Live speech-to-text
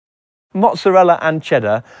Mozzarella and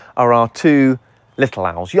cheddar are our two little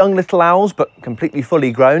owls. Young little owls, but completely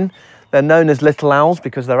fully grown. They're known as little owls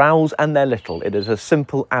because they're owls and they're little. It is as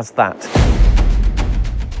simple as that.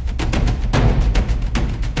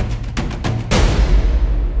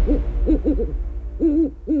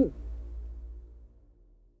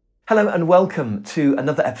 Hello and welcome to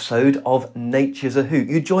another episode of Nature's a Hoot.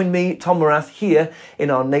 You join me, Tom Morath, here in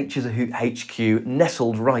our Nature's a Hoot HQ,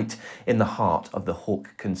 nestled right in the heart of the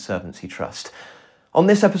Hawk Conservancy Trust. On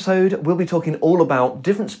this episode, we'll be talking all about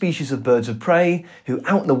different species of birds of prey who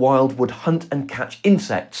out in the wild would hunt and catch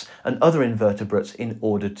insects and other invertebrates in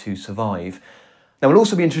order to survive. Now, we'll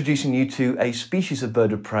also be introducing you to a species of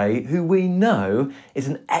bird of prey who we know is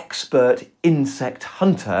an expert insect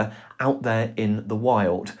hunter out there in the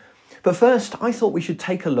wild. But first, I thought we should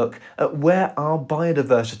take a look at where our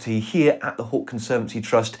biodiversity here at the Hawk Conservancy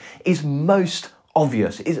Trust is most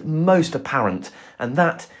obvious, is most apparent, and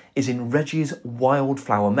that is in Reggie's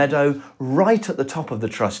wildflower meadow, right at the top of the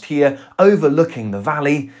trust here, overlooking the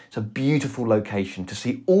valley. It's a beautiful location to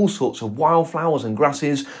see all sorts of wildflowers and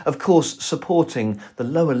grasses, of course supporting the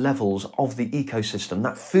lower levels of the ecosystem,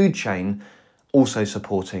 that food chain, also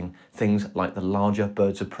supporting things like the larger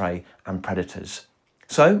birds of prey and predators.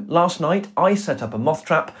 So last night I set up a moth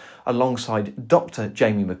trap alongside Dr.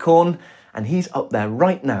 Jamie McCorn, and he's up there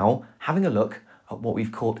right now having a look at what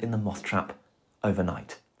we've caught in the moth trap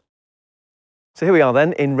overnight. So here we are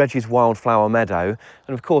then in Reggie's wildflower meadow,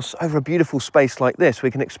 and of course over a beautiful space like this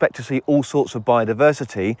we can expect to see all sorts of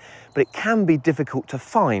biodiversity, but it can be difficult to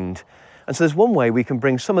find. And so there's one way we can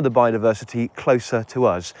bring some of the biodiversity closer to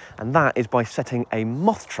us, and that is by setting a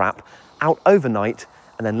moth trap out overnight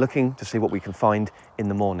and then looking to see what we can find in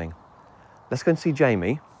the morning. Let's go and see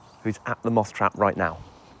Jamie, who's at the moth trap right now.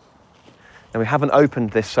 Now, we haven't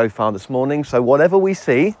opened this so far this morning, so whatever we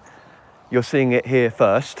see, you're seeing it here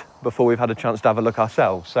first before we've had a chance to have a look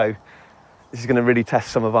ourselves. So this is going to really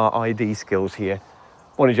test some of our ID skills here.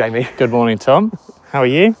 Morning, Jamie. Good morning, Tom. How are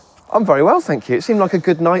you? I'm very well, thank you. It seemed like a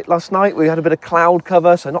good night last night. We had a bit of cloud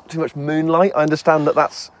cover, so not too much moonlight. I understand that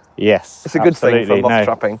that's Yes, it's a good thing for moth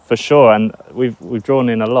trapping. For sure, and we've drawn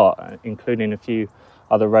in a lot, including a few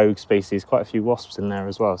other rogue species, quite a few wasps in there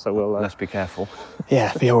as well. So we'll let's be careful.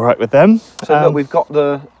 Yeah, be all right with them. So look, we've got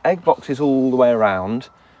the egg boxes all the way around.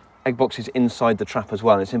 Egg boxes inside the trap as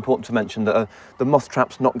well. And it's important to mention that the moth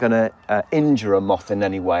trap's not going to injure a moth in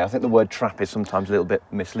any way. I think the word trap is sometimes a little bit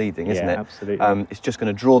misleading, isn't it? Absolutely. It's just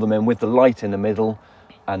going to draw them in with the light in the middle,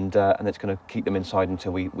 and it's going to keep them inside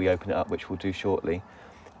until we open it up, which we'll do shortly.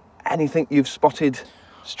 Anything you've spotted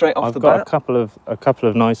straight off the bat? I've got a couple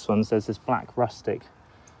of nice ones. There's this black rustic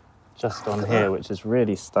just on here, which is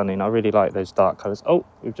really stunning. I really like those dark colours. Oh,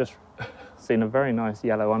 we've just seen a very nice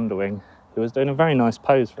yellow underwing who was doing a very nice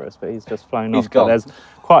pose for us, but he's just flown off. But there's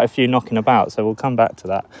quite a few knocking about, so we'll come back to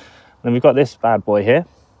that. And then we've got this bad boy here.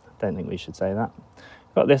 I don't think we should say that.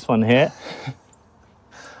 We've got this one here.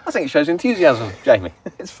 I think it shows enthusiasm, Jamie.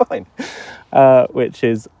 It's fine. Which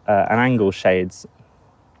is an angle shades.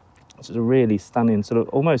 It's a really stunning, sort of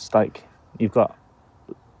almost like you've got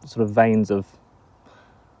sort of veins of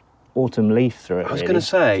autumn leaf through it. I was going to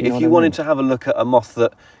say, if you wanted to have a look at a moth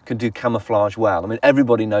that can do camouflage well, I mean,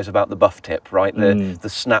 everybody knows about the buff tip, right? The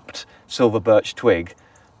snapped silver birch twig.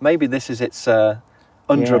 Maybe this is its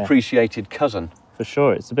underappreciated cousin. For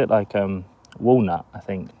sure, it's a bit like walnut, I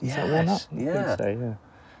think. Yes, is that walnut? yeah. So, yeah.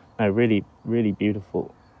 No, really, really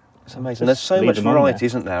beautiful. It's amazing. There's so much variety,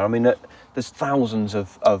 isn't there? I mean, there's thousands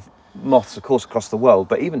of moths, of course, across the world,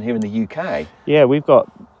 but even here in the UK. Yeah, we've got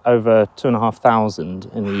over 2,500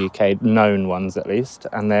 in the UK, known ones at least,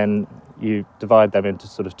 and then you divide them into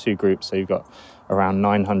sort of two groups. So you've got around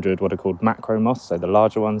 900 what are called macro moths, so the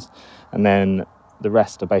larger ones, and then the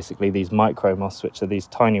rest are basically these micro moths, which are these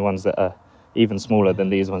tiny ones that are even smaller than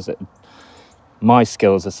these ones. That my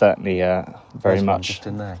skills are certainly very much just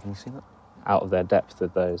in there. Can you see that? Out of their depth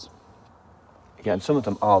with those. Yeah, and some of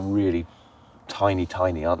them are really tiny,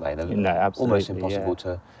 aren't they? They're almost impossible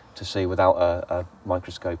to see without a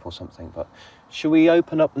microscope or something. But should we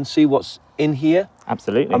open up and see what's in here?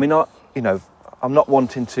 Absolutely. I mean, I'm not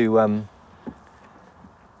wanting to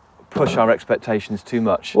push our expectations too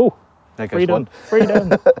much. Oh, there goes one.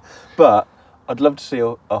 Freedom. But I'd love to see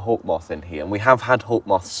a hawk moth in here, and we have had hawk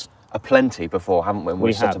moths aplenty before, haven't we? When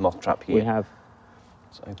we set a moth trap here. We have.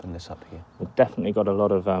 Let's open this up here. We've definitely got a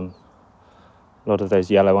lot of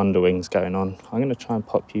those yellow underwings going on. I'm going to try and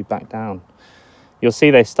pop you back down. You'll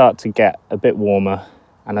see they start to get a bit warmer,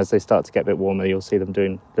 and as they start to get a bit warmer, you'll see them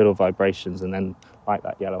doing little vibrations, and then like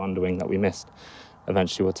that yellow underwing that we missed,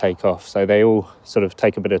 eventually will take off. So they all sort of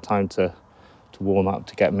take a bit of time to warm up,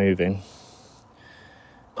 to get moving.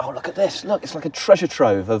 Oh, look at this. Look, it's like a treasure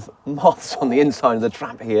trove of moths on the inside of the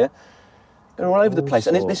trap here. They're all over the place.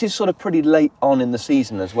 And this is sort of pretty late on in the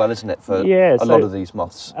season as well, isn't it, for a lot of these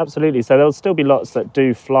moths? Absolutely. So there'll still be lots that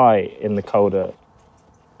do fly in the colder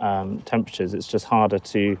temperatures. It's just harder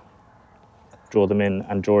to draw them in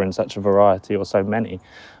and draw in such a variety or so many.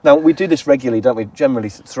 Now, we do this regularly, don't we? Generally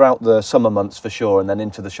throughout the summer months for sure, and then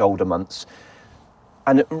into the shoulder months.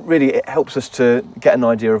 And really, it helps us to get an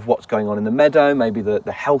idea of what's going on in the meadow, maybe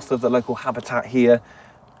the health of the local habitat here.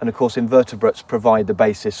 And of course, invertebrates provide the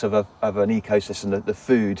basis of an ecosystem, the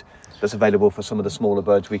food that's available for some of the smaller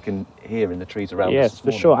birds we can hear in the trees around us. Yes,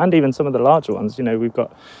 for sure. And even some of the larger ones. You know, we've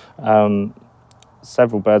got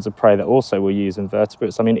several birds of prey that also will use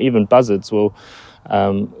invertebrates. I mean, even buzzards will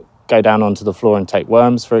go down onto the floor and take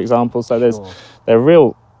worms, for example. So there's a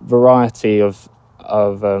real variety of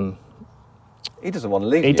he doesn't want to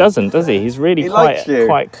leave you. He doesn't, does he? He's really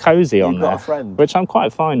quite cosy on there, which I'm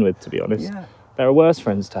quite fine with, to be honest. Yeah. There are worse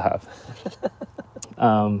friends to have.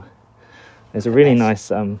 There's a really nice,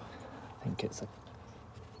 I think it's a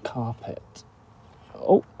carpet.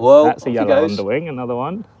 Oh, well, that's a yellow underwing, another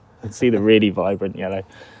one. You can see the really vibrant yellow.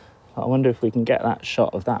 I wonder if we can get that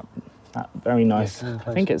shot of that very nice, I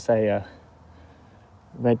think it's a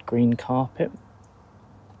red-green carpet.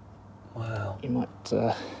 Wow. You might...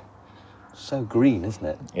 so green, isn't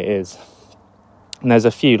it? It is. And there's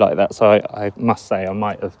a few like that, so I must say I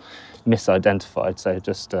might have misidentified, so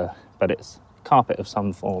just, but it's carpet of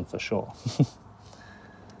some form for sure.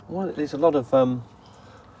 Well, there's a lot of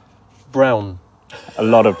brown. A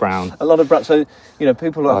lot of brown. A lot of brown. So, you know,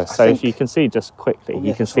 people are... So if you can see just quickly,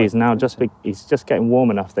 you can see he's now he's just getting warm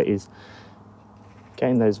enough that he's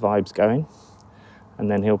getting those vibes going, and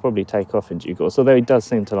then he'll probably take off in due course, although he does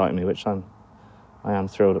seem to like me, which I am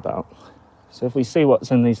thrilled about. So if we see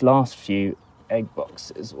what's in these last few egg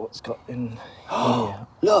boxes, what's got in here.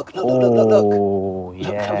 Look. Oh,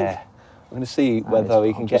 yeah. I'm going to see whether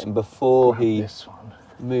we can get him before he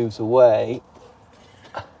moves away.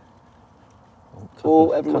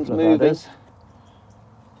 Everyone's moving.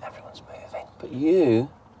 Everyone's moving. But you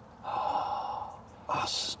are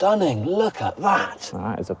stunning. Look at that.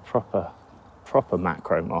 That is a proper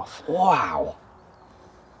macro moth. Wow.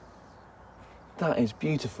 That is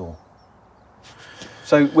beautiful.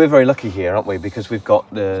 So we're very lucky here, aren't we? Because we've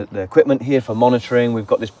got the equipment here for monitoring. We've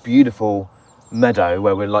got this beautiful meadow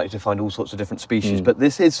where we're likely to find all sorts of different species. But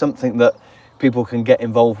this is something that people can get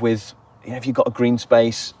involved with. You know, if you've got a green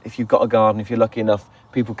space, if you've got a garden, if you're lucky enough,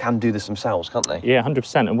 people can do this themselves, can't they? Yeah,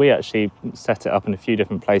 100%. And we actually set it up in a few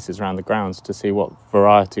different places around the grounds to see what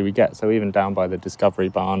variety we get. So even down by the Discovery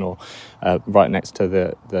Barn or right next to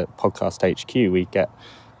the podcast HQ, we get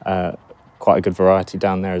quite a good variety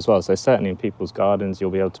down there as well. So certainly in people's gardens,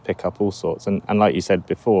 you'll be able to pick up all sorts. And like you said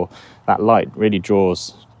before, that light really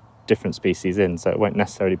draws different species in. So it won't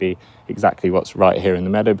necessarily be exactly what's right here in the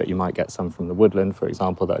meadow, but you might get some from the woodland, for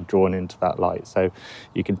example, that are drawn into that light. So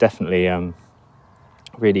you can definitely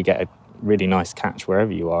really get a really nice catch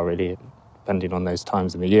wherever you are, really, depending on those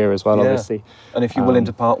times in the year as well, obviously. And if you're willing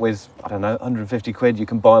to part with, I don't know, 150 quid, you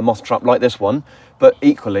can buy a moth trap like this one, but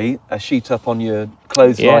equally, a sheet up on your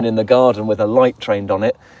clothesline in the garden with a light trained on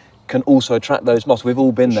it can also attract those moths. We've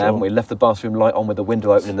all been there, haven't we? Left the bathroom light on with the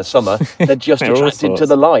window open in the summer. They're just attracted to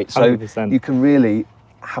the light. So 100%. you can really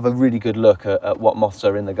have a really good look at what moths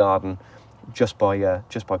are in the garden just by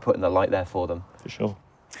putting the light there for them. For sure.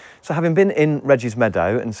 So having been in Reggie's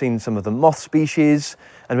meadow and seen some of the moth species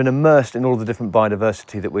and been immersed in all the different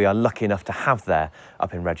biodiversity that we are lucky enough to have there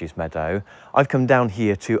up in Reggie's meadow, I've come down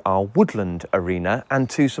here to our woodland arena and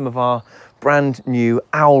to some of our brand new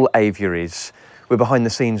owl aviaries. We're behind the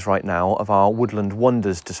scenes right now of our Woodland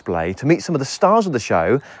Wonders display to meet some of the stars of the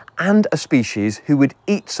show and a species who would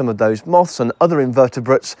eat some of those moths and other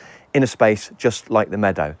invertebrates in a space just like the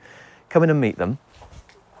meadow. Come in and meet them.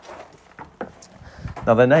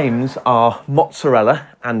 Now their names are Mozzarella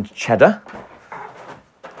and Cheddar,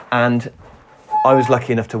 and I was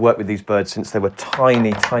lucky enough to work with these birds since they were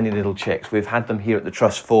tiny, tiny little chicks. We've had them here at the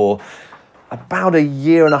Trust for about a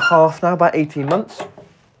year and a half now, about 18 months.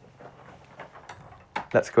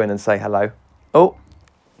 Let's go in and say hello. Oh,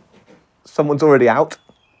 someone's already out.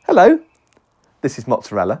 Hello, this is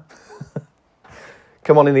Mozzarella.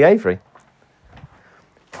 Come on in the aviary.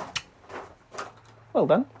 Well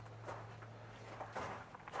done.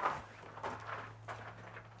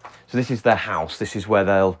 So this is their house. This is where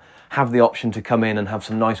they'll have the option to come in and have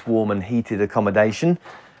some nice warm and heated accommodation.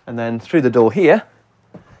 And then through the door here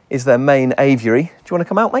is their main aviary. Do you want to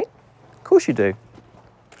come out, mate? Of course you do.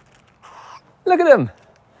 Look at them.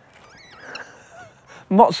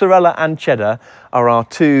 Mozzarella and Cheddar are our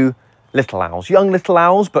two little owls. Young little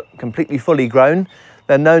owls, but completely fully grown.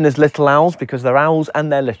 They're known as little owls because they're owls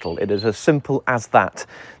and they're little. It is as simple as that.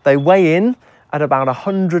 They weigh in at about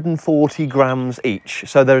 140 grams each,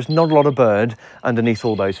 so there's not a lot of bird underneath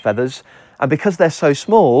all those feathers. And because they're so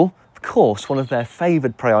small, of course, one of their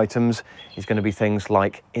favoured prey items is going to be things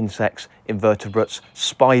like insects, invertebrates,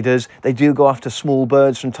 spiders. They do go after small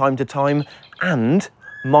birds from time to time, and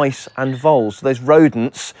mice and voles. So those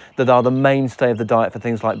rodents that are the mainstay of the diet for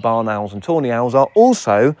things like barn owls and tawny owls are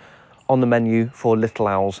also on the menu for little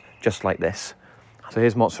owls just like this. So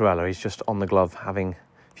here's Mozzarella. He's just on the glove having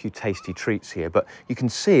a few tasty treats here, but you can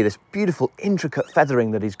see this beautiful intricate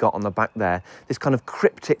feathering that he's got on the back there, this kind of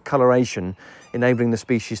cryptic coloration, enabling the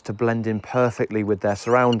species to blend in perfectly with their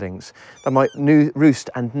surroundings. They might roost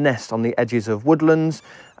and nest on the edges of woodlands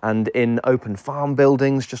and in open farm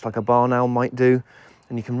buildings, just like a barn owl might do.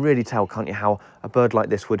 And you can really tell, can't you, how a bird like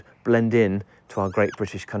this would blend in to our great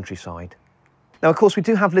British countryside. Now, of course, we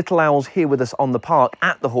do have little owls here with us on the park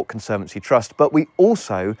at the Hawk Conservancy Trust, but we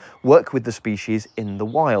also work with the species in the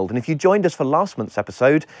wild. And if you joined us for last month's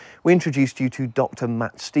episode, we introduced you to Dr.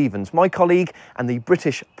 Matt Stevens, my colleague and the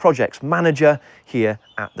British Projects Manager here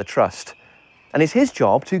at the Trust. And it's his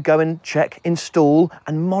job to go and check, install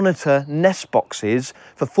and monitor nest boxes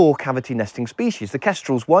for 4 cavity nesting species. The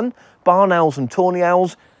kestrel's one, barn owls and tawny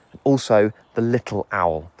owls, and also the little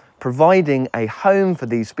owl, providing a home for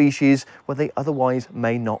these species where they otherwise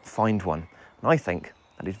may not find one. And I think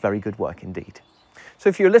that is very good work indeed. So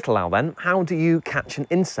if you're a little owl then, how do you catch an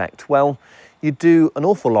insect? Well, you do an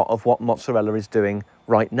awful lot of what Mozzarella is doing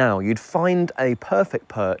right now. You'd find a perfect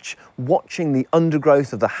perch watching the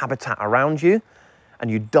undergrowth of the habitat around you,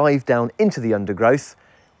 and you dive down into the undergrowth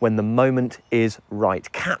when the moment is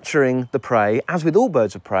right, capturing the prey, as with all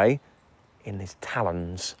birds of prey, in his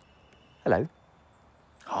talons. Hello.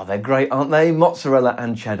 Oh, they're great, aren't they? Mozzarella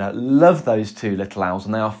and Cheddar. Love those 2 little owls,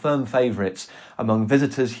 and they are firm favourites among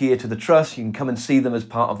visitors here to the Trust. You can come and see them as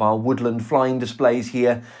part of our woodland flying displays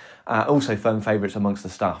here. Also firm favourites amongst the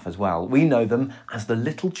staff as well. We know them as the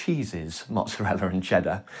little cheeses, Mozzarella and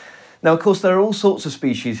Cheddar. Now, of course, there are all sorts of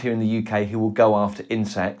species here in the UK who will go after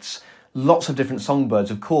insects. Lots of different songbirds,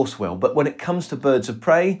 of course, will. But when it comes to birds of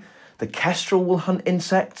prey, the kestrel will hunt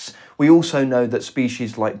insects. We also know that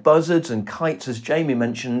species like buzzards and kites, as Jamie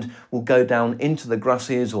mentioned, will go down into the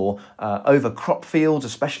grasses or over crop fields,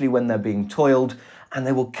 especially when they're being toiled, and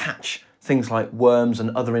they will catch things like worms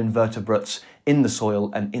and other invertebrates in the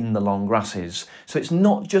soil and in the long grasses. So it's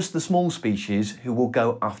not just the small species who will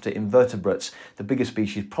go after invertebrates. The bigger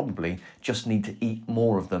species probably just need to eat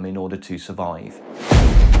more of them in order to survive.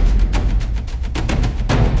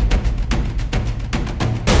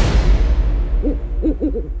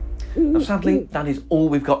 Now, sadly, that is all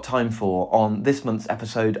we've got time for on this month's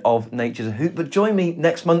episode of Nature's a Hoot, but join me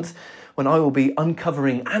next month when I will be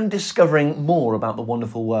uncovering and discovering more about the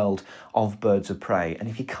wonderful world of birds of prey. And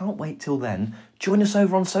if you can't wait till then, join us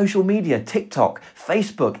over on social media, TikTok,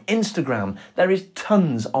 Facebook, Instagram. There is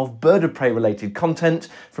tons of bird of prey related content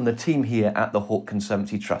from the team here at the Hawk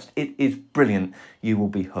Conservancy Trust. It is brilliant. You will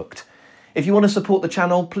be hooked. If you want to support the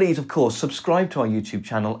channel, please, of course, subscribe to our YouTube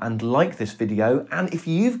channel and like this video. And if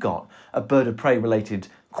you've got a bird of prey related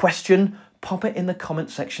question, pop it in the comment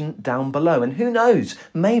section down below. And who knows,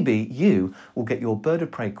 maybe you will get your bird of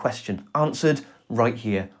prey question answered right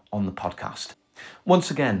here on the podcast. Once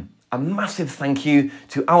again, a massive thank you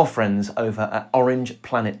to our friends over at Orange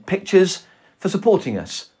Planet Pictures for supporting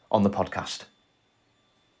us on the podcast.